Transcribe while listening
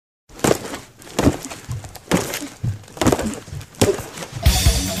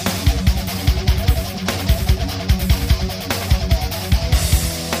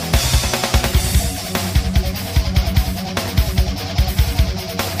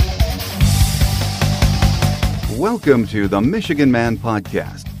Welcome to the Michigan Man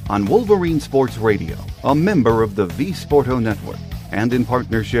Podcast on Wolverine Sports Radio, a member of the V-Sporto Network, and in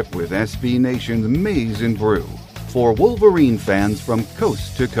partnership with SB Nation's Maize and Brew, for Wolverine fans from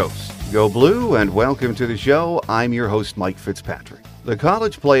coast to coast. Go Blue and welcome to the show. I'm your host, Mike Fitzpatrick. The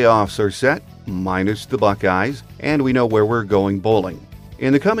college playoffs are set, minus the Buckeyes, and we know where we're going bowling.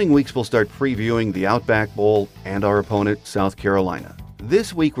 In the coming weeks, we'll start previewing the Outback Bowl and our opponent, South Carolina.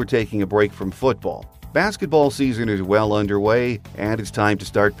 This week, we're taking a break from football. Basketball season is well underway, and it's time to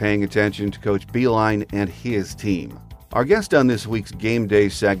start paying attention to Coach Beilein and his team. Our guest on this week's Game Day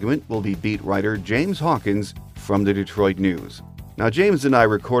segment will be beat writer James Hawkins from the Detroit News. Now, James and I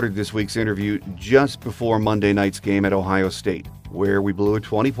recorded this week's interview just before Monday night's game at Ohio State, where we blew a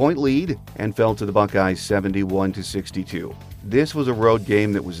 20-point lead and fell to the Buckeyes 71-62. This was a road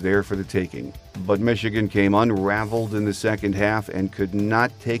game that was there for the taking, but Michigan came unraveled in the second half and could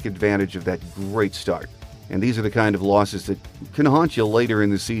not take advantage of that great start. And these are the kind of losses that can haunt you later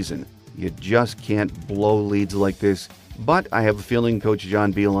in the season. You just can't blow leads like this, but I have a feeling Coach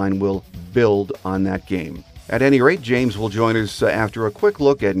John Beilein will build on that game. At any rate, James will join us after a quick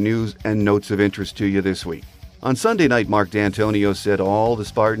look at news and notes of interest to you this week. On Sunday night, Mark D'Antonio said all the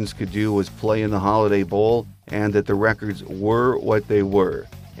Spartans could do was play in the Holiday Bowl and that the records were what they were,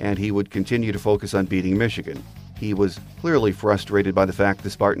 and he would continue to focus on beating Michigan. He was clearly frustrated by the fact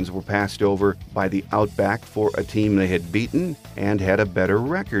the Spartans were passed over by the Outback for a team they had beaten and had a better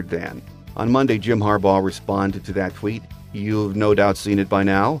record than. On Monday, Jim Harbaugh responded to that tweet. You've no doubt seen it by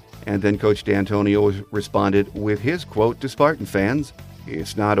now. And then Coach D'Antonio responded with his quote to Spartan fans,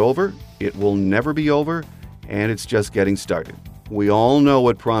 "It's not over, it will never be over, and it's just getting started." We all know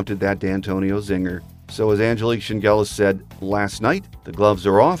what prompted that D'Antonio zinger. So as Angelique Shingelis said last night, the gloves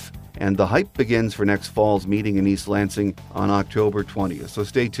are off, and the hype begins for next fall's meeting in East Lansing on October 20th. So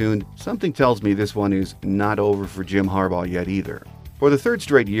stay tuned. Something tells me this one is not over for Jim Harbaugh yet either. For the third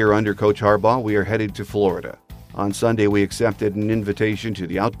straight year under Coach Harbaugh, we are headed to Florida. On Sunday, we accepted an invitation to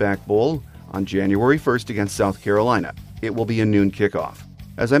the Outback Bowl on January 1st against South Carolina. It will be a noon kickoff.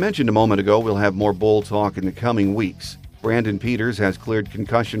 As I mentioned a moment ago, we'll have more bowl talk in the coming weeks. Brandon Peters has cleared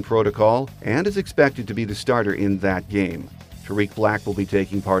concussion protocol and is expected to be the starter in that game. Tariq Black will be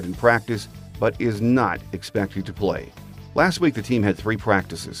taking part in practice, but is not expected to play. Last week, the team had 3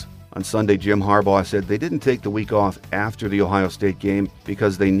 practices. On Sunday, Jim Harbaugh said they didn't take the week off after the Ohio State game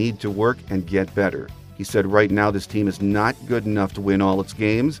because they need to work and get better. He said right now this team is not good enough to win all its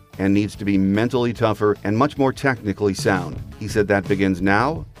games and needs to be mentally tougher and much more technically sound. He said that begins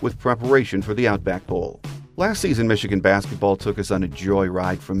now with preparation for the Outback Bowl. Last season, Michigan basketball took us on a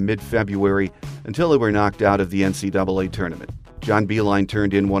joyride from mid-February until they were knocked out of the NCAA tournament. John Beilein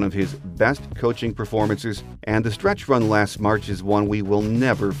turned in one of his best coaching performances, and the stretch run last March is one we will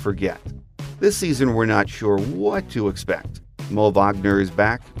never forget. This season, we're not sure what to expect. Mo Wagner is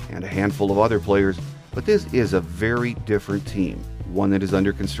back, and a handful of other players, but this is a very different team, one that is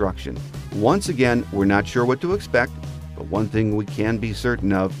under construction. Once again, we're not sure what to expect, but one thing we can be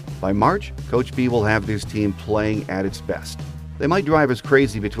certain of, by March, Coach B will have this team playing at its best. They might drive us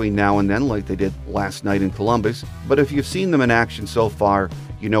crazy between now and then like they did last night in Columbus, but if you've seen them in action so far,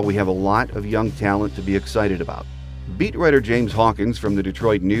 you know we have a lot of young talent to be excited about. Beat writer James Hawkins from the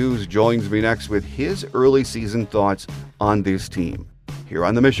Detroit News joins me next with his early season thoughts on this team. Here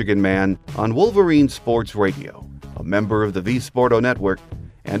on the Michigan Man on Wolverine Sports Radio, a member of the V-Sporto Network,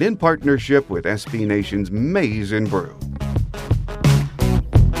 and in partnership with SB Nation's Maize and Brew.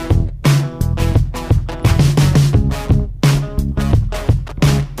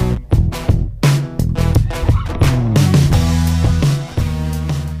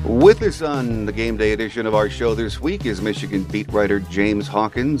 With us on the Game Day edition of our show this week is Michigan beat writer James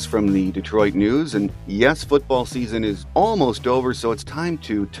Hawkins from the Detroit News. And yes, football season is almost over, so it's time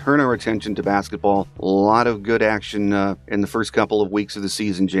to turn our attention to basketball. A lot of good action in the first couple of weeks of the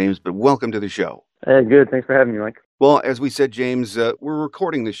season, James, but welcome to the show. Hey, good. Thanks for having me, Mike. Well, as we said, James, we're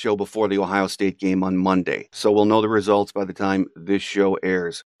recording this show before the Ohio State game on Monday, so we'll know the results by the time this show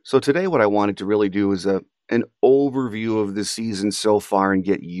airs. So today what I wanted to really do is an overview of the season so far and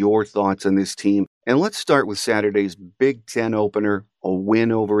get your thoughts on this team. And let's start with Saturday's Big Ten opener, a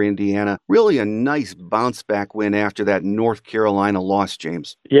win over Indiana. Really a nice bounce-back win after that North Carolina loss,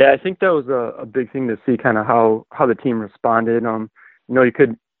 James. Yeah, I think that was a big thing to see kind of how the team responded. You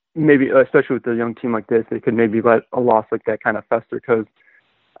could maybe, especially with a young team like this, they could maybe let a loss like that kind of fester because,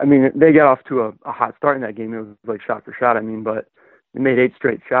 they got off to a hot start in that game. It was like shot for shot, but they made 8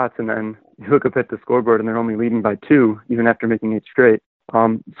 straight shots, and then you look up at the scoreboard, and they're only leading by 2, even after making 8 straight.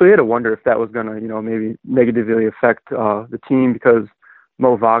 So you had to wonder if that was going to, maybe negatively affect the team because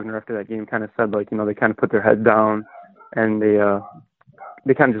Mo Wagner after that game kind of said, like, they kind of put their head down and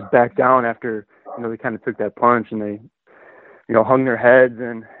they kind of just backed down after, they kind of took that punch and they, hung their heads,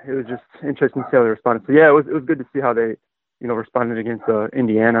 and it was just interesting to see how they responded. So yeah, it was good to see how they, responded against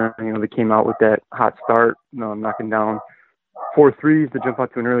Indiana. They came out with that hot start, knocking down 4 threes to jump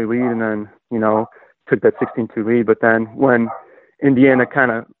out to an early lead, and then, took that 16-2 lead. But then when Indiana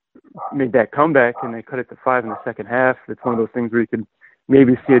kind of made that comeback and they cut it to 5 in the second half, it's one of those things where you could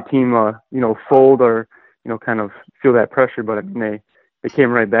maybe see a team, fold or, kind of feel that pressure. But I mean, they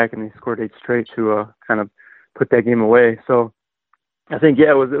came right back and they scored 8 straight to kind of put that game away. So I think,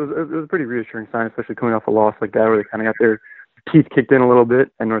 yeah, it was a pretty reassuring sign, especially coming off a loss like that where they kind of got their teeth kicked in a little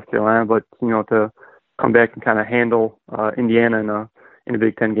bit at North Carolina. But, to come back and kind of handle Indiana in a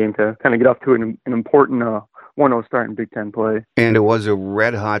Big Ten game to kind of get off to an important 1-0 start in Big Ten play. And it was a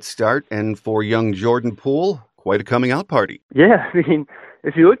red-hot start, and for young Jordan Poole, quite a coming-out party. Yeah, I mean,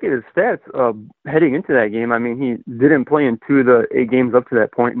 if you look at his stats heading into that game, I mean, he didn't play in 2 of the 8 games up to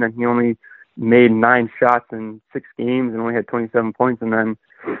that point, and then he only made 9 shots in 6 games and only had 27 points. And then,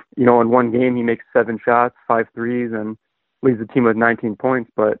 in one game, he makes 7 shots, 5 threes, and leads the team with 19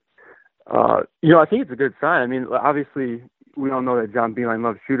 points. But, I think it's a good sign. I mean, obviously, we all know that John Beilein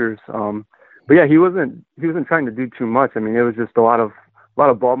loves shooters. But yeah, he wasn't trying to do too much. I mean, it was just a lot of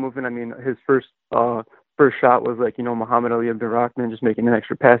ball movement. I mean, his first shot was like, Muhammad Ali Abdur-Rahman just making an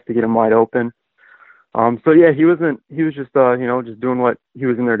extra pass to get him wide open. So yeah, he was just just doing what he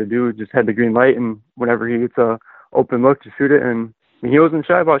was in there to do. Just had the green light, and whenever he gets a open look to shoot it, and I mean, he wasn't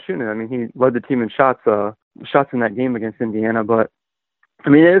shy about shooting it. I mean, he led the team in shots in that game against Indiana. But I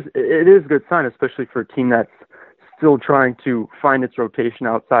mean, it is a good sign, especially for a team that's still trying to find its rotation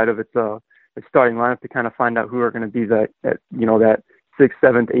outside of its starting lineup to kind of find out who are going to be that 6th,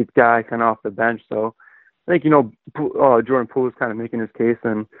 7th, 8th guy kind of off the bench. So I think Jordan Poole is kind of making his case,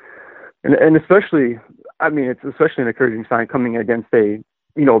 and especially, I mean, it's especially an encouraging sign coming against a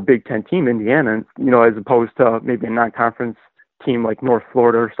Big Ten team, Indiana, as opposed to maybe a non-conference team like North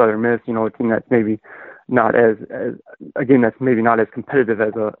Florida or Southern Miss, a team that's maybe not as that's maybe not as competitive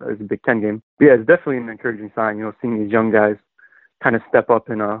as a Big Ten game. But yeah, it's definitely an encouraging sign, seeing these young guys kind of step up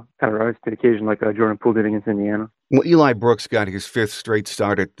and kind of rise to the occasion like Jordan Poole did against Indiana. Well, Eli Brooks got his 5th straight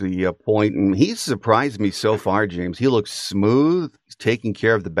start at the point, and he's surprised me so far, James. He looks smooth. He's taking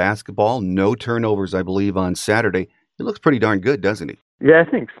care of the basketball. No turnovers, I believe, on Saturday. He looks pretty darn good, doesn't he? Yeah, I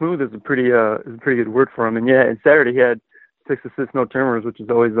think smooth is a pretty good word for him. And yeah, and Saturday he had 6 assists, no turnovers, which is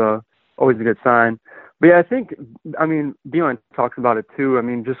always a good sign. But yeah, I mean, Beilein talks about it too. I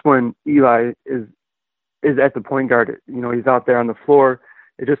mean, just when Eli is at the point guard, he's out there on the floor,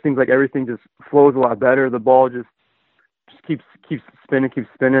 it just seems like everything just flows a lot better. The ball just keeps spinning.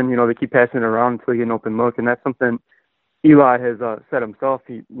 They keep passing it around until you get an open look, and that's something Eli has said himself.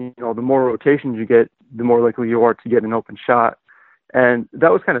 The more rotations you get, the more likely you are to get an open shot, and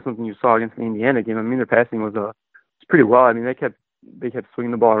that was kind of something you saw against the Indiana game. I mean, their passing was pretty well. I mean, they kept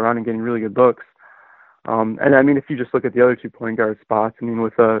swinging the ball around and getting really good looks. And I mean, if you just look at the other 2 point guard spots, I mean,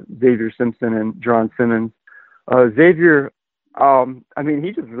 with Xavier Simpson and Jerron Simmons, Xavier, I mean,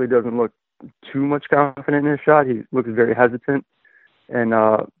 he just really doesn't look too much confident in his shot. He looks very hesitant. And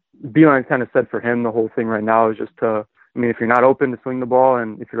Beilein kind of said for him, the whole thing right now is just if you're not open to swing the ball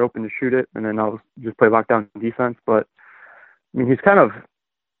and if you're open to shoot it, and then I'll just play lockdown defense. But I mean, he's kind of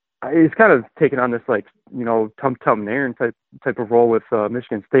taken on this Tum Nairn type of role with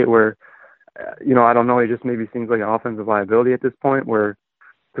Michigan State, where I don't know, he just maybe seems like an offensive liability at this point,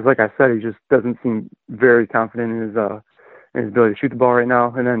 because like I said, he just doesn't seem very confident in his ability to shoot the ball right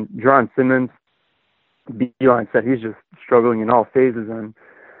now. And then Jerron Simmons, Beilein said he's just struggling in all phases, and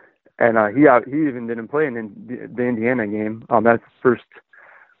he even didn't play in the Indiana game. That's first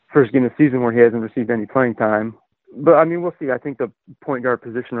game of the season where he hasn't received any playing time. But I mean, we'll see. I think the point guard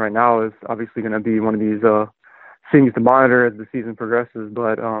position right now is obviously going to be one of these things to monitor as the season progresses.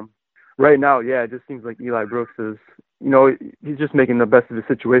 But right now, yeah, it just seems like Eli Brooks is, he's just making the best of the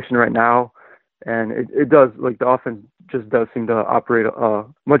situation right now. And it does, like, the offense just does seem to operate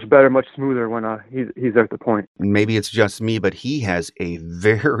much better, much smoother when he's at the point. Maybe it's just me, but he has a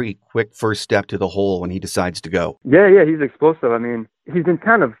very quick first step to the hole when he decides to go. Yeah, he's explosive. I mean, he's been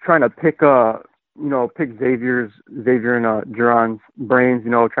kind of trying to pick Xavier and Jerron's brains,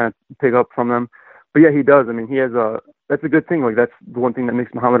 trying to pick up from them. But yeah, he does. I mean, he has that's a good thing. Like, that's the one thing that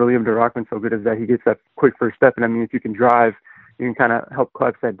makes Muhammad Ali Abdur-Rahman so good, is that he gets that quick first step. And I mean, if you can drive, you can kind of help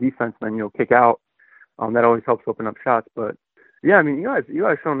collapse that defense, and then kick out. That always helps open up shots. But yeah, I mean, Eli's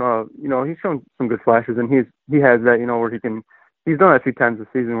shown, he's shown some good flashes, and he has that, where he can he's done that a few times this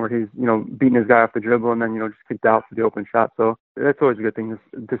season where he's, beating his guy off the dribble and then, just kicked out for the open shot. So that's always a good thing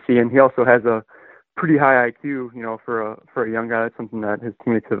to see. And he also has a pretty high IQ, for a young guy. That's something that his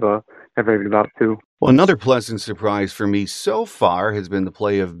teammates have raved about too. Well, another pleasant surprise for me so far has been the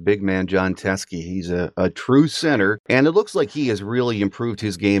play of big man Jon Teske. He's a true center, and it looks like he has really improved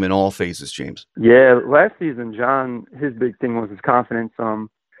his game in all phases, James. Yeah, last season, John, his big thing was his confidence. I don't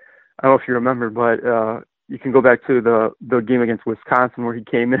know if you remember, but you can go back to the game against Wisconsin where he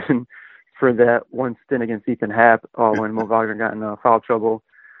came in for that one stint against Ethan Happ when Mo Wagner got in foul trouble.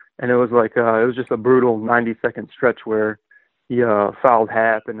 And it was like, it was just a brutal 90-second stretch where he fouled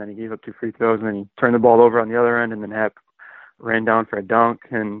Happ, and then he gave up 2 free throws, and then he turned the ball over on the other end, and then Happ ran down for a dunk.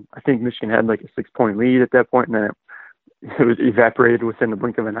 And I think Michigan had like a 6-point lead at that point, and then it was evaporated within the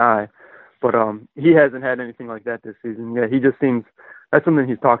blink of an eye. But he hasn't had anything like that this season. Yeah, he just seems, that's something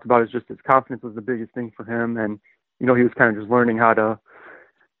he's talked about, is just his confidence was the biggest thing for him. And, he was kind of just learning how to,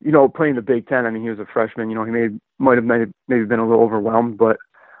 playing the Big Ten. I mean, he was a freshman, he might have maybe been a little overwhelmed, but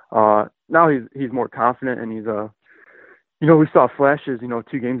now he's more confident, and he's we saw flashes,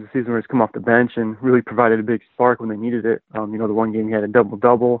 2 games this season where he's come off the bench and really provided a big spark when they needed it. The one game he had a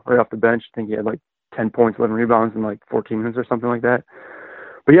double-double right off the bench. I think he had like 10 points, 11 rebounds in like 14 minutes or something like that.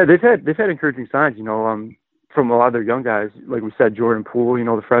 But yeah, they've had encouraging signs, from a lot of their young guys. Like we said, Jordan Poole,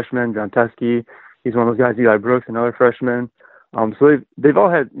 the freshman, Jon Teske, he's one of those guys, Eli Brooks, another freshman. So they've all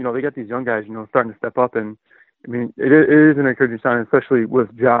had, they got these young guys, starting to step up. And I mean, it is an encouraging sign, especially with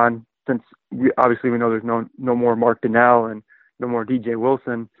John, since we know there's no more Mark Donnell and no more DJ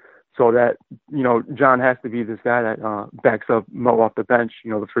Wilson. So that, John has to be this guy that backs up Mo off the bench,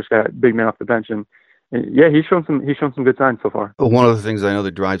 the first guy, big man off the bench. And yeah, he's shown some good signs so far. One of the things I know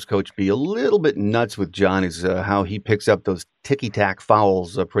that drives Coach B a little bit nuts with John is how he picks up those ticky-tack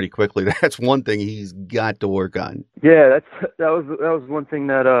fouls pretty quickly. That's one thing he's got to work on. Yeah, that was one thing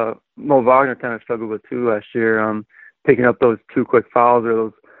that Mo Wagner kind of struggled with too last year, picking up those 2 quick fouls, or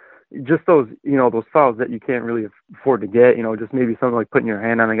those those fouls that you can't really afford to get. Just maybe something like putting your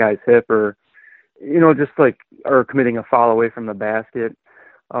hand on a guy's hip, or or committing a foul away from the basket.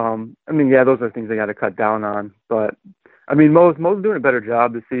 I mean, yeah, those are things they got to cut down on. But I mean, Mo's doing a better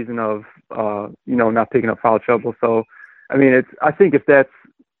job this season of not picking up foul trouble. So I mean, I think if that's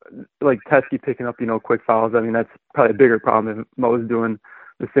like Teske picking up quick fouls, I mean, that's probably a bigger problem if Mo's doing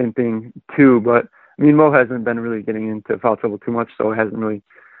the same thing too. But I mean, Mo hasn't been really getting into foul trouble too much, so it hasn't really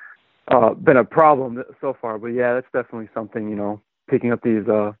been a problem so far. But yeah, that's definitely something. Picking up these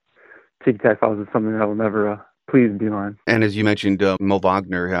tic-tac fouls is something that will never please Beeline. And as you mentioned, Mo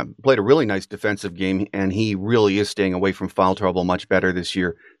Wagner played a really nice defensive game, and he really is staying away from foul trouble much better this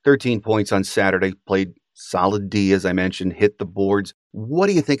year. 13 points on Saturday, played solid D, as I mentioned, hit the boards. What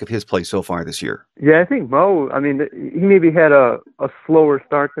do you think of his play so far this year? Yeah, I think Mo, I mean, he maybe had a slower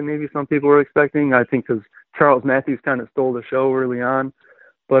start than maybe some people were expecting. I think because Charles Matthews kind of stole the show early on.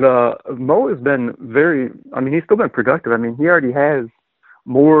 But Mo has been he's still been productive. I mean, he already has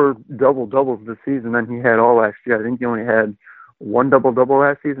more double-doubles this season than he had all last year. I think he only had 1 double-double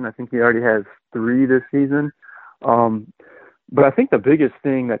last season. I think he already has 3 this season. But I think the biggest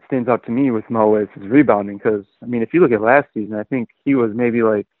thing that stands out to me with Mo is his rebounding, because, I mean, if you look at last season, I think he was maybe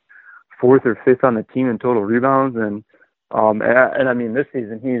like 4th or 5th on the team in total rebounds. And I mean, this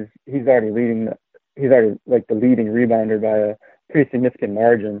season he's already like the leading rebounder by a pretty significant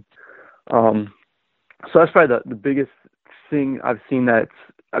margin. So that's probably the biggest thing I've seen. That's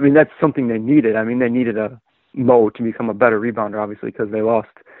something they needed. I mean, they needed a Mo to become a better rebounder, obviously, because they lost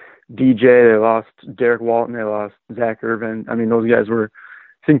DJ, they lost Derek Walton, they lost Zach Irvin. I mean, those guys were,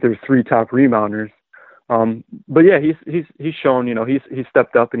 I think there's 3 top rebounders. But yeah, he's shown, he's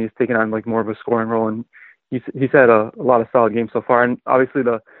stepped up and he's taken on like more of a scoring role, and he's had a lot of solid games so far. And obviously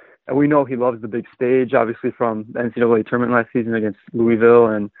and we know he loves the big stage, obviously from the NCAA tournament last season against Louisville,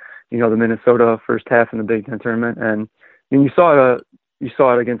 and the Minnesota first half in the Big Ten tournament. And you saw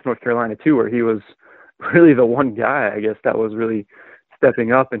it against North Carolina too, where he was really the one guy, I guess, that was really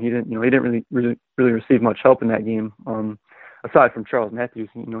stepping up, and he didn't really receive much help in that game. Aside from Charles Matthews,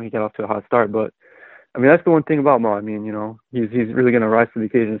 he got off to a hot start, but I mean, that's the one thing about Mo. I mean, he's really going to rise to the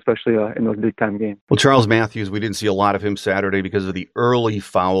occasion, especially in those big-time games. Well, Charles Matthews, we didn't see a lot of him Saturday because of the early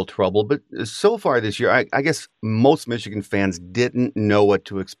foul trouble. But so far this year, I guess most Michigan fans didn't know what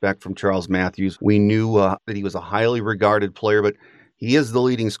to expect from Charles Matthews. We knew that he was a highly regarded player, but he is the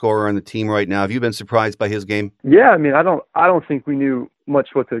leading scorer on the team right now. Have you been surprised by his game? Yeah, I mean, I don't think we knew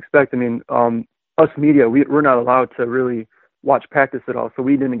much what to expect. I mean, us media, we're not allowed to really watch practice at all, so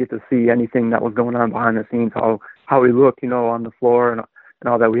we didn't get to see anything that was going on behind the scenes, how he looked, on the floor and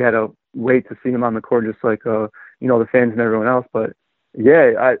all that. We had to wait to see him on the court, just like the fans and everyone else. But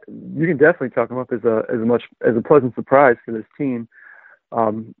yeah, you can definitely chalk him up as a pleasant surprise for this team.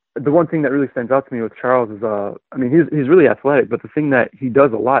 The one thing that really stands out to me with Charles is, I mean, he's really athletic, but the thing that he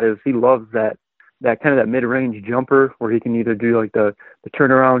does a lot is he loves that kind of that mid-range jumper where he can either do like the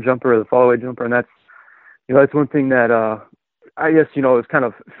turnaround jumper or the fall away jumper, and that's one thing that I guess is kind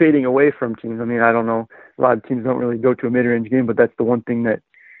of fading away from teams. I mean, I don't know, a lot of teams don't really go to a mid-range game, but that's the one thing that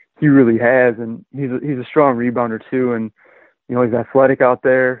he really has, and he's a strong rebounder too, and he's athletic out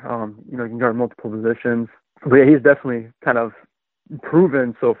there. He can guard multiple positions, but yeah, he's definitely kind of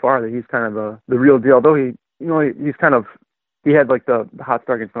proven so far that he's kind of the real deal. Although he had like the hot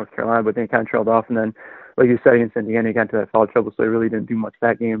start against North Carolina, but then he kind of trailed off, and then like you said against Indiana, he got into that foul trouble, so he really didn't do much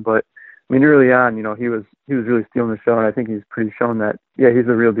that game. But I mean, early on, he was really stealing the show, and I think he's pretty shown that he's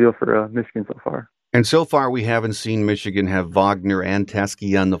the real deal for Michigan so far. And so far, we haven't seen Michigan have Wagner and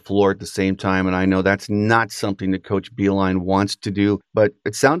Teske on the floor at the same time, and I know that's not something that Coach Beilein wants to do, but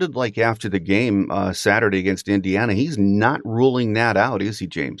it sounded like after the game Saturday against Indiana, he's not ruling that out, is he,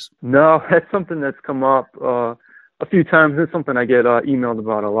 James? No, that's something that's come up a few times. It's something I get emailed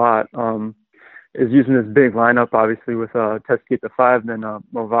about a lot, is using this big lineup, obviously, with Teske at the 5, then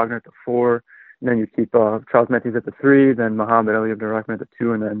Mo Wagner at the 4, and then you keep Charles Matthews at the 3, then Muhammad Ali Abdur-Rahman at the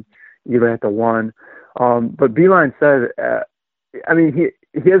 2, and then Eli at the 1. But Beilein said, I mean,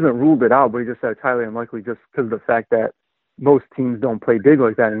 he hasn't ruled it out, but he just said it's highly unlikely just because of the fact that most teams don't play big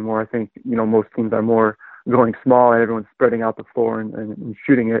like that anymore. I think, most teams are more going small and everyone's spreading out the floor and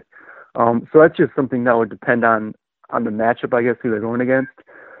shooting it. So that's just something that would depend on the matchup, I guess, who they're going against.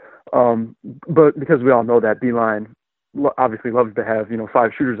 But because we all know that Beilein obviously loves to have,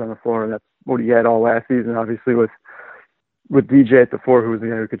 5 shooters on the floor, and that's what he had all last season, obviously, with DJ at the 4, who was the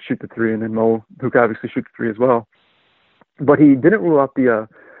guy who could shoot the 3, and then Mo, who could obviously shoot the 3 as well. But he didn't rule out the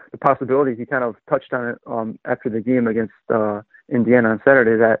possibility. He kind of touched on it after the game against Indiana on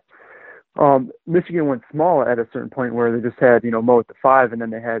Saturday, that Michigan went small at a certain point where they just had, Mo at the 5, and then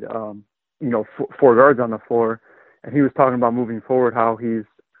they had, 4 guards on the floor. And he was talking about moving forward how he's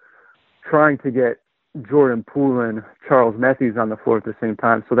trying to get Jordan Poole and Charles Matthews on the floor at the same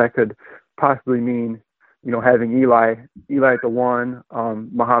time. So that could possibly mean having Eli at the 1,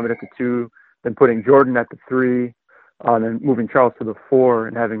 Muhammad at the 2, then putting Jordan at the 3, then moving Charles to the 4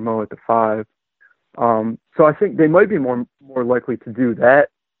 and having Mo at the 5. So I think they might be more likely to do that,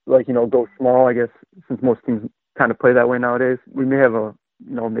 like, go small, I guess, since most teams kind of play that way nowadays. We may have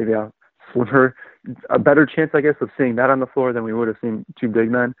maybe a better chance, I guess, of seeing that on the floor than we would have seen 2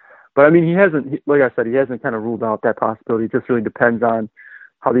 big men. But I mean, he hasn't kind of ruled out that possibility. It just really depends on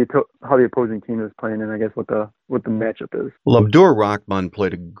how the opposing team is playing, and I guess what the matchup is. Well, Abdur-Rahman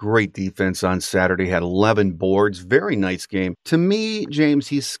played a great defense on Saturday, had 11 boards, very nice game. To me, James,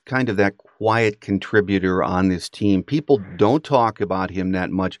 he's kind of that quiet contributor on this team. People don't talk about him that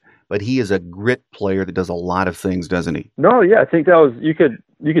much, but he is a grit player that does a lot of things, doesn't he? No, yeah, I think that was, you could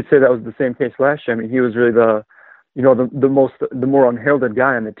say that was the same case last year. I mean, he was really the more unheralded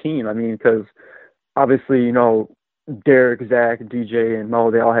guy on the team. I mean, because obviously, Derek, Zach, DJ, and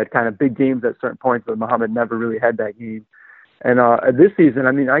Mo, they all had kind of big games at certain points, but Muhammad never really had that game. And this season,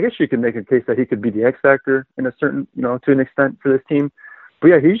 I mean, I guess you could make a case that he could be the X factor in a certain, to an extent for this team. But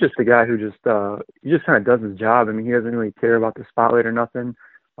yeah, he's just a guy who just kind of does his job. I mean, he doesn't really care about the spotlight or nothing.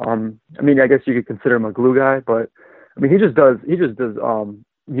 I mean, I guess you could consider him a glue guy, but I mean, he just does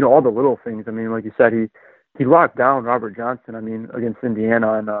all the little things. I mean, like you said, he locked down Robert Johnson, I mean, against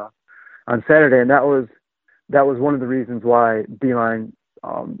Indiana on Saturday, and that was one of the reasons why Beilein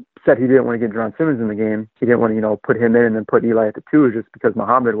said he didn't want to get Deron Simmons in the game. He didn't want to, put him in and then put Eli at the 2, just because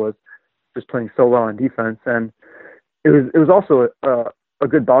Muhammad was just playing so well on defense. And it was also a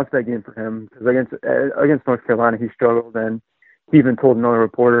good bounce back game for him, because against North Carolina he struggled, and he even told another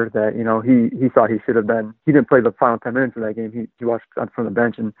reporter that he thought he should have been. He didn't play the final 10 minutes of that game. He watched from the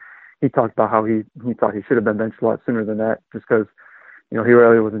bench, and he talked about how he thought he should have been benched a lot sooner than that, just because he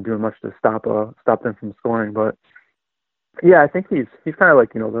really wasn't doing much to stop them from scoring. But yeah, I think he's kind of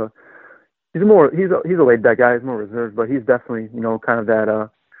like he's a laid back guy. He's more reserved, but he's definitely kind of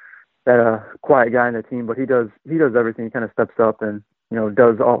that quiet guy in the team. But he does everything. He kind of steps up and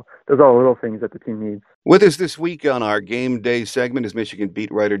does all the little things that the team needs. With us this week on our Game Day segment is Michigan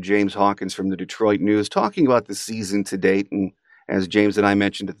beat writer James Hawkins from the Detroit News, talking about the season to date. And as James and I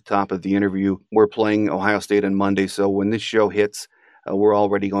mentioned at the top of the interview, we're playing Ohio State on Monday, so when this show hits, We're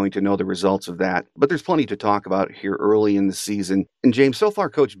already going to know the results of that. But there's plenty to talk about here early in the season. And James, so far,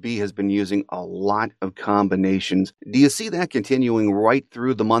 Coach B has been using a lot of combinations. Do you see that continuing right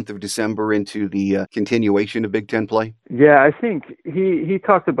through the month of December into the continuation of Big Ten play? Yeah, I think he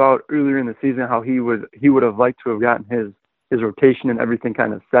talked about earlier in the season how he would have liked to have gotten his rotation and everything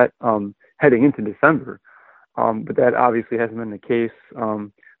kind of set heading into December. But that obviously hasn't been the case.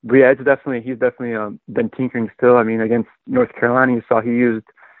 But yeah, he's definitely been tinkering still. I mean, against North Carolina, you saw he used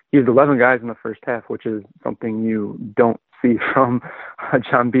 11 guys in the first half, which is something you don't see from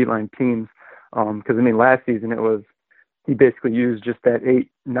John Beilein teams. Because I mean, last season he basically used just that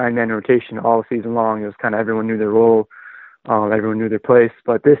 8-9 man rotation all season long. It was kind of everyone knew their role, everyone knew their place.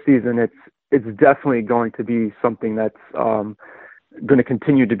 But this season, it's definitely going to be something that's going to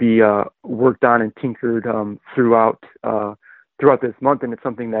continue to be worked on and tinkered throughout this month, and it's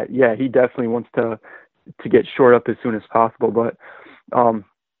something that he definitely wants to get shored up as soon as possible. But I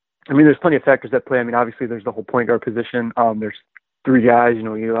mean, there's plenty of factors at play. I mean, obviously there's the whole point guard position. There's three guys,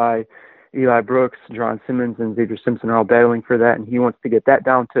 Eli Brooks, John Simmons, and Xavier Simpson are all battling for that, and he wants to get that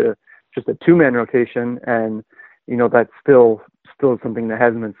down to just a 2-man rotation, and that's still something that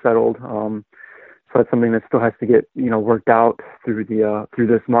hasn't been settled. So that's something that still has to get worked out through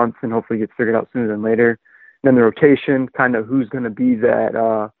this month, and hopefully gets figured out sooner than later. And then the rotation, kind of who's going to be that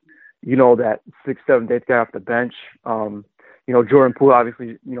that 6th, 7th, 8th guy off the bench. Jordan Poole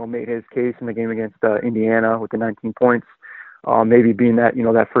obviously made his case in the game against Indiana with the 19 points. Maybe being that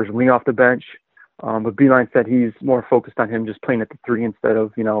that first wing off the bench. But Beilein said he's more focused on him just playing at the 3 instead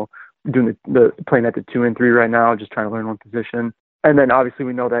of doing the playing at the 2 and 3 right now, just trying to learn one position. And then obviously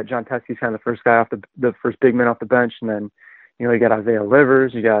we know that John Teske is kind of the first guy off the first big man off the bench, and then you got Isaiah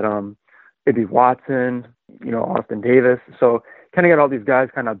Livers, you got Ibi Watson, Austin Davis. So kind of got all these guys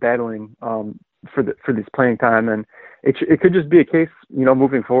kind of battling for this playing time, and it could just be a case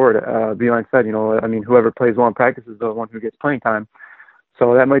moving forward. Beilein said I mean, whoever plays well in practice is the one who gets playing time.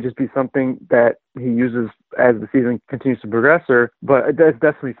 So that might just be something that he uses as the season continues to progress, but that's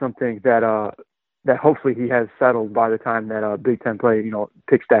definitely something that hopefully he has settled by the time that Big Ten play,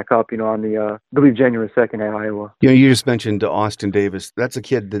 picks back up, on the, I believe January 2nd at Iowa. You just mentioned Austin Davis. That's a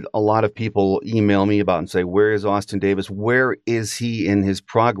kid that a lot of people email me about and say, where is Austin Davis? Where is he in his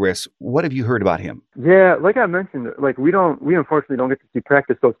progress? What have you heard about him? Yeah, like I mentioned, we unfortunately don't get to see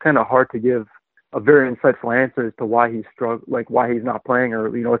practice, so it's kind of hard to give a very insightful answer as to why he's why he's not playing, or,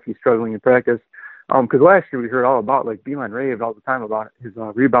 if he's struggling in practice. Because last year we heard all about, Beilein raved all the time about his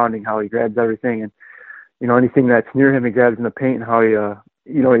rebounding, how he grabs everything, and anything that's near him he grabs in the paint, and how he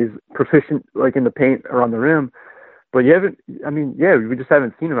he's proficient in the paint around the rim. But we just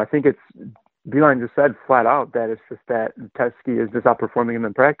haven't seen him. I think Beilein just said flat out that it's just that Teske is just outperforming him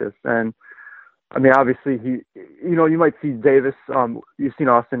in practice. And I mean, obviously you might see Davis. You've seen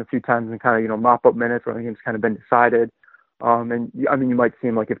Austin a few times and kind of mop up minutes where the game's kind of been decided. And I mean, you might see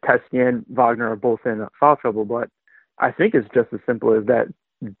him if Teske and Wagner are both in foul trouble, but I think it's just as simple as that.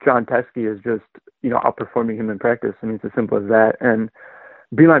 John Teske is just, outperforming him in practice. I mean, it's as simple as that. And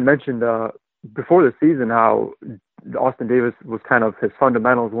Beilein mentioned before the season how Austin Davis was kind of, his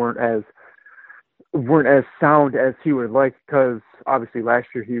fundamentals weren't as sound as he would like, because obviously last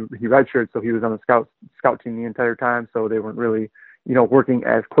year he redshirted, so he was on the scout team the entire time, so they weren't really, working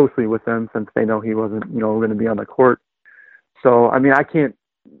as closely with him since they know he wasn't, going to be on the court. So, I mean, I can't,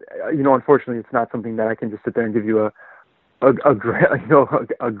 unfortunately, it's not something that I can just sit there and give you a great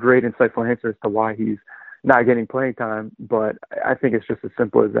insightful answer as to why he's not getting playing time. But I think it's just as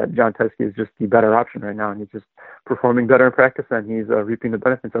simple as that. John Teske is just the better option right now, and he's just performing better in practice, and he's reaping the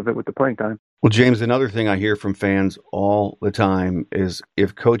benefits of it with the playing time. Well, James, another thing I hear from fans all the time is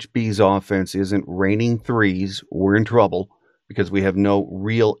if Coach B's offense isn't raining threes, we're in trouble, because we have no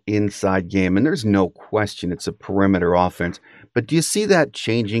real inside game. And there's no question it's a perimeter offense. But do you see that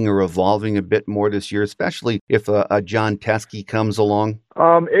changing or evolving a bit more this year, especially if a John Teske comes along?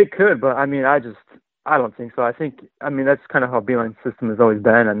 It could, but I mean, I don't think so. I think, that's kind of how Beilein's system has always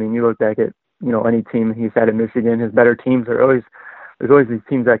been. I mean, you look back at, any team he's had at Michigan, his better teams there's always these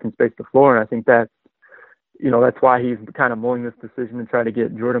teams that can space the floor. And I think that's why he's kind of mulling this decision to try to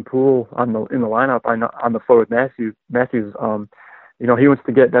get Jordan Poole in the lineup on the floor with Matthews. He wants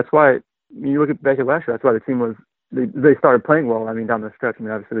to get. That's why you look back at last year. That's why the team was. They started playing well. I mean, down the stretch. I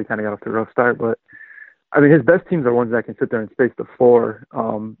mean, obviously they kind of got off to a rough start, but I mean, his best teams are ones that can sit there and space the floor.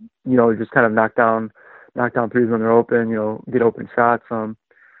 Just kind of knock down threes when they're open. Get open shots.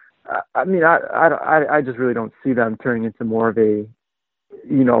 I mean, I just really don't see them turning into more of a,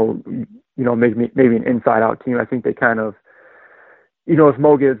 maybe an inside-out team. I think they kind of, if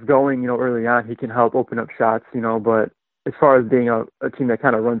Mo gets going, early on, he can help open up shots, but as far as being a team that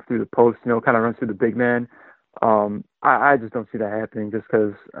kind of runs through the post, kind of runs through the big man. I just don't see that happening just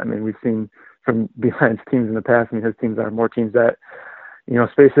because, I mean, we've seen from Beilein's teams in the past, I mean, his teams are more teams that,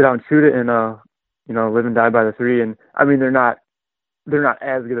 space it out and shoot it and, live and die by the three. And I mean, they're not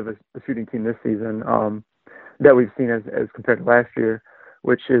as good of a shooting team this season, that we've seen as compared to last year,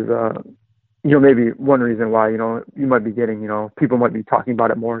 which is, maybe one reason why, you might be getting, people might be talking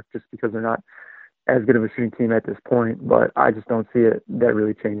about it more just because they're not as good of a shooting team at this point. But I just don't see it that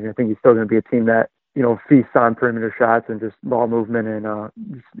really changing. I think he's still going to be a team that, feasts on perimeter shots and just ball movement and,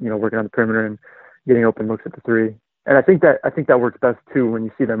 working on the perimeter and getting open looks at the three. And I think that works best too when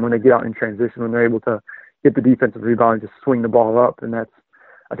you see them, when they get out in transition, when they're able to get the defensive rebound and just swing the ball up. And I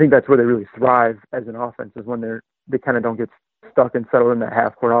think that's where they really thrive as an offense, is when they kind of don't get stuck and settled in that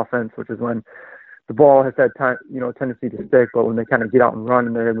half court offense, which is when the ball has had time, tendency to stick, but when they kind of get out and run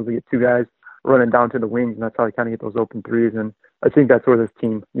and they're able to get two guys running down to the wings, and that's how they kind of get those open threes. And I think that's where this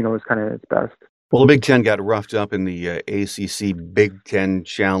team, is kind of at its best. Well, the Big Ten got roughed up in the ACC Big Ten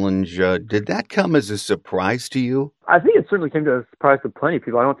Challenge. Did that come as a surprise to you? I think it certainly came to a surprise to plenty of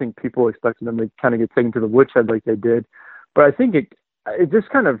people. I don't think people expected them to kind of get taken to the woodshed like they did. But I think it just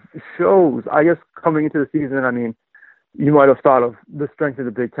kind of shows, I guess, coming into the season, I mean, you might have thought of the strength of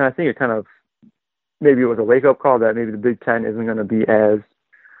the Big Ten. I think it kind of, maybe it was a wake-up call that maybe the Big Ten isn't going to be as,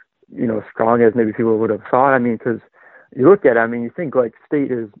 strong as maybe people would have thought. I mean, because you look at it, I mean, you think like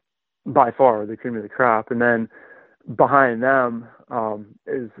State is by far the cream of the crop, and then behind them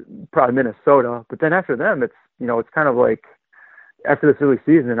is probably Minnesota. But then after them, it's it's kind of like, after this early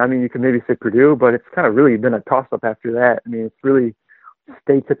season, I mean, you could maybe say Purdue, but it's kind of really been a toss-up after that. I mean, it's really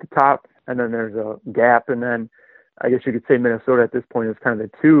State's at the top, and then there's a gap, and then I guess you could say Minnesota at this point is kind of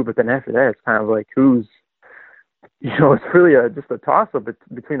the two, but then after that, it's kind of like who's, it's really just a toss-up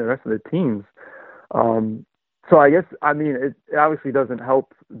between the rest of the teams. So I guess, I mean, it obviously doesn't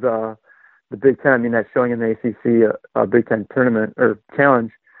help the Big Ten. I mean, that's showing in the ACC a Big Ten tournament or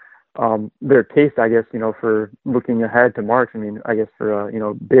challenge. Their case, I guess, for looking ahead to March. I mean, I guess for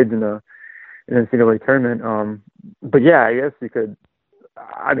bids in the NCAA tournament. But yeah, I guess you could.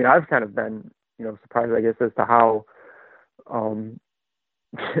 I mean, I've kind of been surprised, I guess, as to how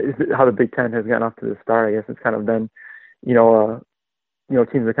the Big Ten has gotten off to the start. I guess it's kind of been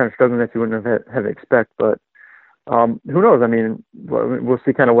teams are kind of struggling that you wouldn't have expect, but. Who knows? I mean, we'll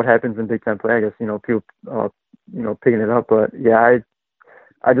see kind of what happens in Big Ten play. I guess, people, picking it up. But yeah,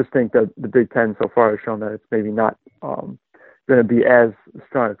 I just think that the Big Ten so far has shown that it's maybe not going to be as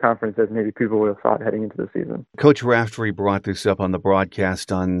strong a conference as maybe people would have thought heading into the season. Coach Raftery brought this up on the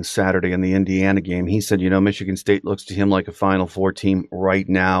broadcast on Saturday in the Indiana game. He said, Michigan State looks to him like a Final Four team right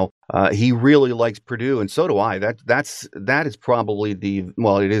now. He really likes Purdue, and so do I. That is probably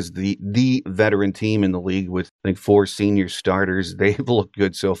it is the veteran team in the league with, I think, 4 senior starters. They've looked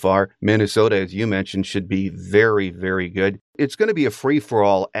good so far. Minnesota, as you mentioned, should be very, very good. It's going to be a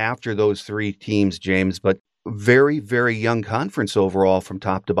free-for-all after those 3 teams, James, but very, very young conference overall from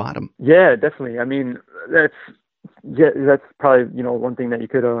top to bottom. Yeah, definitely. I mean, that's probably, one thing that you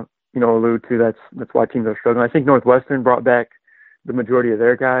could, allude to. That's why teams are struggling. I think Northwestern brought back the majority of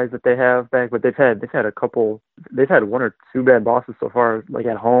their guys that they have back, but they've had 1 or 2 bad losses so far, like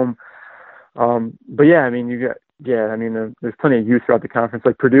at home. But yeah, I mean, there's plenty of youth throughout the conference.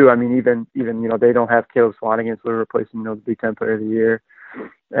 Like Purdue, I mean, even they don't have Caleb Swanigan, so they're replacing the Big Ten Player of the Year.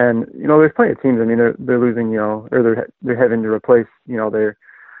 And there's plenty of teams. I mean, they're losing, or they're having to replace, their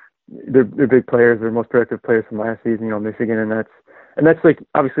big players, their most productive players from last season, Michigan, and that's like,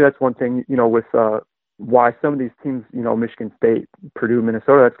 obviously that's one thing, with why some of these teams, Michigan State, Purdue,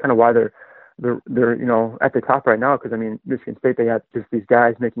 Minnesota, that's kind of why they're at the top right now. Because I mean, Michigan State, they got just these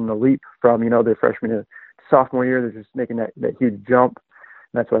guys making the leap from their freshman to sophomore year. They're just making that huge jump.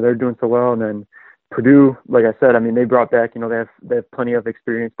 And that's why they're doing so well. And then Purdue, like I said, I mean, they brought back, they have plenty of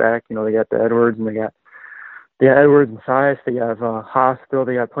experience back. They got the Edwards, and they got Edwards and Sias. They have Haas still.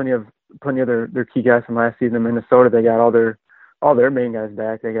 They got plenty of their key guys from last season in Minnesota. They got all their main guys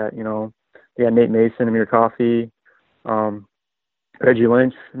back. They got Nate Mason, Amir Coffey, Reggie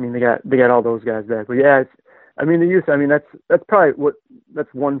Lynch. I mean, they got all those guys back. But yeah, the youth. I mean, that's probably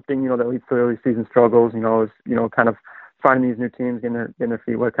that's one thing that leads to early season struggles. Is kind of finding these new teams, getting their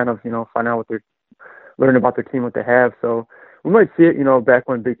feet wet, kind of find out what they're learning about their team, what they have. So we might see it, back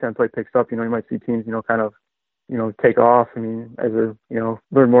when Big Ten play picks up. You might see teams, kind of, take off. I mean, as they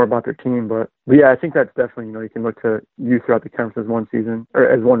learn more about their team. But yeah, I think that's definitely you can look to youth throughout the conference as one season or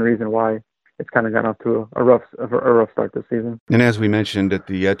as one reason why it's kind of gotten off to a rough start this season. And as we mentioned at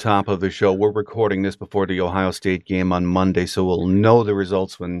the top of the show, we're recording this before the Ohio State game on Monday, so we'll know the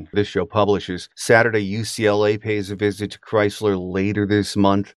results when this show publishes. Saturday, UCLA pays a visit to Chrysler later this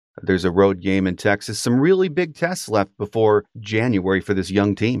month. There's a road game in Texas. Some really big tests left before January for this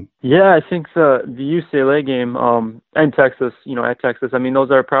young team. Yeah, I think the UCLA game and Texas, at Texas, I mean,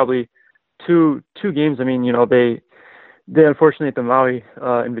 those are probably two games. I mean, they unfortunately at the Maui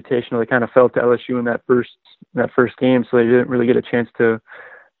Invitational, they kind of fell to LSU in that first game, so they didn't really get a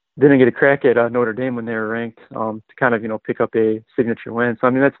crack at Notre Dame when they were ranked to kind of pick up a signature win. So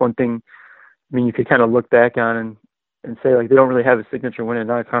I mean, that's one thing. I mean, you could kind of look back on and say, like, they don't really have a signature win in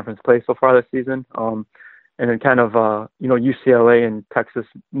non-conference play so far this season. And then kind of, UCLA and Texas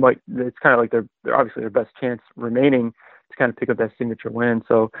it's kind of like they're obviously their best chance remaining to kind of pick up that signature win.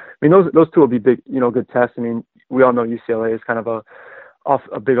 So, I mean, those two will be big, good tests. I mean, we all know UCLA is kind of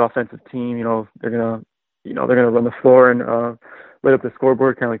a big offensive team. They're going to run the floor and light up the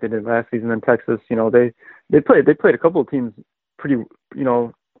scoreboard kind of like they did last season. And Texas, they played a couple of teams pretty,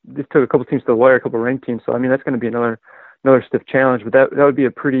 they took a couple teams to the wire, a couple of ranked teams. So I mean, that's going to be another stiff challenge. But that would be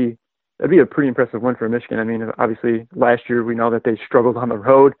a pretty impressive win for Michigan. I mean, obviously last year we know that they struggled on the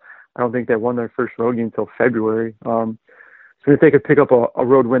road. I don't think they won their first road game until February. So if they could pick up a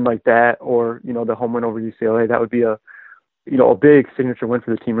road win like that, or the home win over UCLA, that would be a big signature win for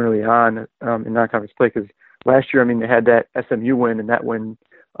the team early on in non-conference play. Because last year, I mean, they had that SMU win, and that win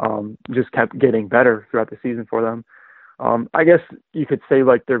just kept getting better throughout the season for them. I guess you could say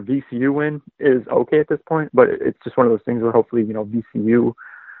like their VCU win is okay at this point, but it's just one of those things where hopefully, VCU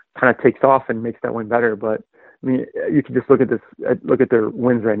kind of takes off and makes that win better. But I mean, you can just look at their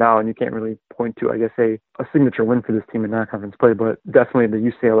wins right now, and you can't really point to, I guess, a signature win for this team in non-conference play. But definitely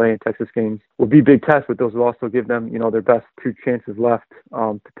the UCLA and Texas games will be big tests, but those will also give them, their best two chances left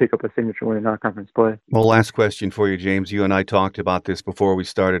to pick up a signature win in non-conference play. Well, last question for you, James. You and I talked about this before we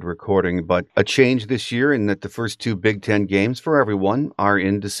started recording, but a change this year in that the first two Big Ten games for everyone are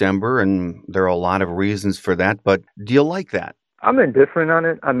in December, and there are a lot of reasons for that. But do you like that? I'm indifferent on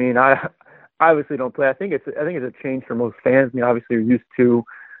it. I mean, I obviously don't play. I think it's a change for most fans. I mean, obviously you're used to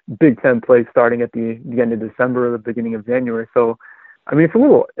Big Ten play starting at the end of December or the beginning of January. So, I mean, it's a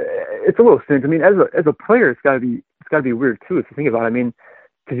little strange. I mean, as a player, it's got to be weird too if you think about it. I mean,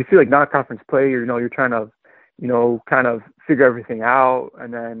 because you feel like non-conference play, you're trying to, kind of figure everything out,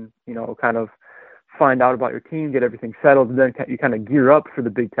 and then kind of find out about your team, get everything settled, and then you kind of gear up for the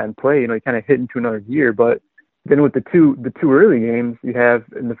Big Ten play. You kind of hit into another gear, but then with the two early games you have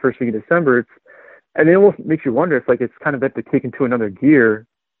in the first week of December, it almost makes you wonder if it's kind of have to kick into another gear,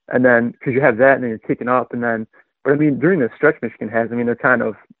 and then because you have that and then you're kicking up, and then, but I mean, during the stretch Michigan has, I mean, it's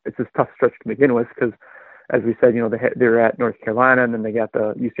this tough stretch to begin with because, as we said, they're at North Carolina, and then they got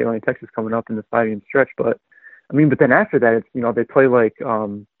the UCLA and Texas coming up in the 5-game stretch. But I mean, but then after that, it's they play like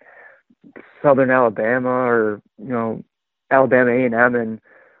Southern Alabama or Alabama A&M, and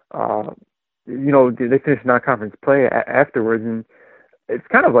they finish non-conference play afterwards, and it's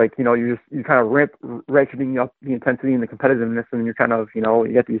kind of like, you're kind of ratcheting up the intensity and the competitiveness, and you're kind of,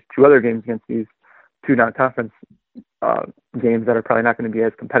 you get these two other games against these two non-conference games that are probably not going to be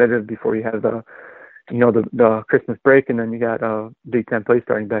as competitive before you have the Christmas break, and then you got Big Ten play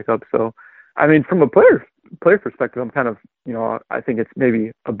starting back up. So, I mean, from a player perspective, I'm kind of, I think it's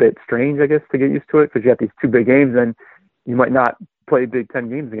maybe a bit strange, I guess, to get used to it, because you have these two big games, and you might not play Big Ten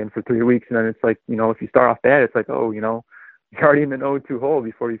games again for 3 weeks, and then it's like, if you start off bad, it's like, oh, you're already in an 0-2 hole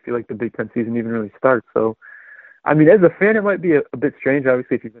before you feel like the Big Ten season even really starts. So, I mean, as a fan, it might be a bit strange,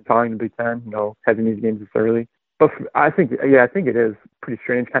 obviously, if you've been following the Big Ten, having these games this early. But I think it is pretty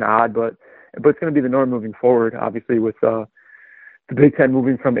strange, kind of odd, but it's going to be the norm moving forward, obviously, with the Big Ten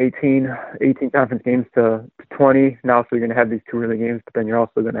moving from 18 conference games to 20 now. So you're going to have these two early games, but then you're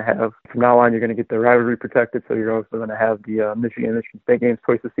also going to have, from now on, you're going to get the rivalry protected. So you're also going to have the Michigan State games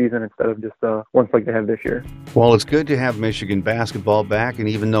twice a season instead of just once like they have this year. Well, it's good to have Michigan basketball back. And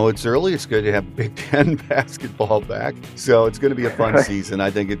even though it's early, it's good to have Big Ten basketball back. So it's going to be a fun season.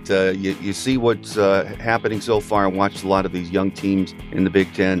 I think you see what's happening so far and watch a lot of these young teams in the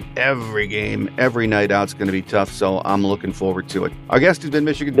Big Ten. Every game, every night out is going to be tough. So I'm looking forward to it. Our guest has been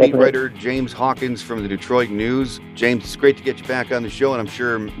Michigan beat writer James Hawkins from the Detroit News. James, it's great to get you back on the show, and I'm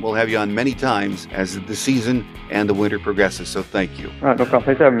sure we'll have you on many times as the season and the winter progresses, so thank you. All right, no problem.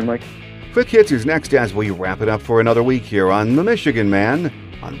 Thanks for having me, Mike. Quick Hits is next as we wrap it up for another week here on The Michigan Man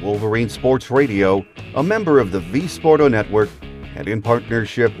on Wolverine Sports Radio, a member of the V Sporto Network, and in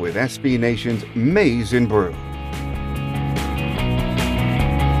partnership with SB Nation's Maize and Brew.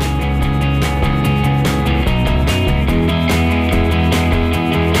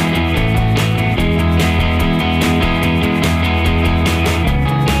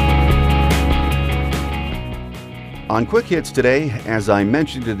 On Quick Hits today, as I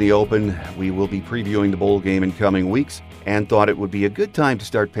mentioned in the open, we will be previewing the bowl game in coming weeks and thought it would be a good time to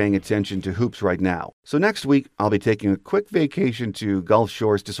start paying attention to hoops right now. So next week, I'll be taking a quick vacation to Gulf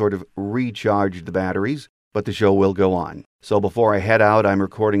Shores to sort of recharge the batteries, but the show will go on. So before I head out, I'm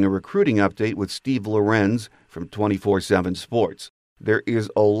recording a recruiting update with Steve Lorenz from 24/7 Sports. There is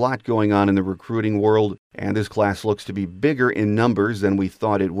a lot going on in the recruiting world, and this class looks to be bigger in numbers than we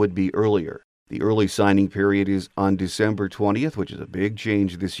thought it would be earlier. The early signing period is on December 20th, which is a big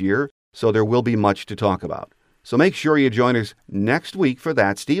change this year, so there will be much to talk about. So make sure you join us next week for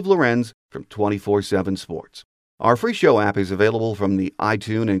that. Steve Lorenz from 24/7 Sports. Our free show app is available from the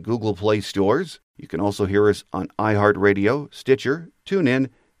iTunes and Google Play stores. You can also hear us on iHeartRadio, Stitcher, TuneIn,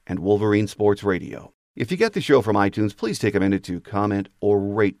 and Wolverine Sports Radio. If you get the show from iTunes, please take a minute to comment or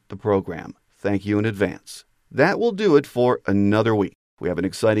rate the program. Thank you in advance. That will do it for another week. We have an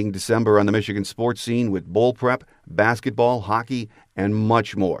exciting December on the Michigan sports scene with bowl prep, basketball, hockey, and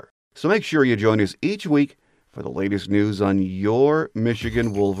much more. So make sure you join us each week for the latest news on your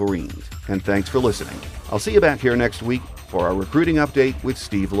Michigan Wolverines. And thanks for listening. I'll see you back here next week for our recruiting update with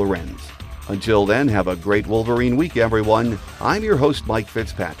Steve Lorenz. Until then, have a great Wolverine week, everyone. I'm your host, Mike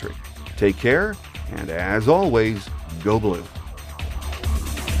Fitzpatrick. Take care, and as always, go blue.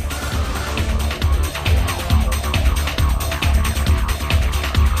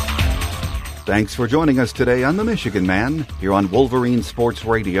 Thanks for joining us today on The Michigan Man, here on Wolverine Sports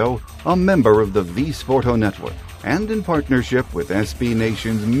Radio, a member of the V Sporto Network, and in partnership with SB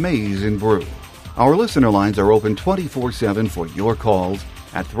Nation's Maize and Brew. Our listener lines are open 24/7 for your calls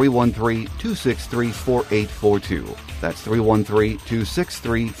at 313-263-4842. That's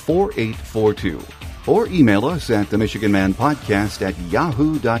 313-263-4842. Or email us at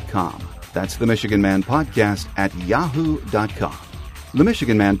themichiganmanpodcast@yahoo.com. That's themichiganmanpodcast@yahoo.com. The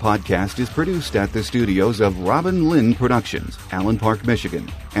Michigan Man Podcast is produced at the studios of Robin Lynn Productions, Allen Park, Michigan,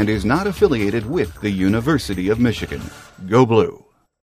 and is not affiliated with the University of Michigan. Go Blue!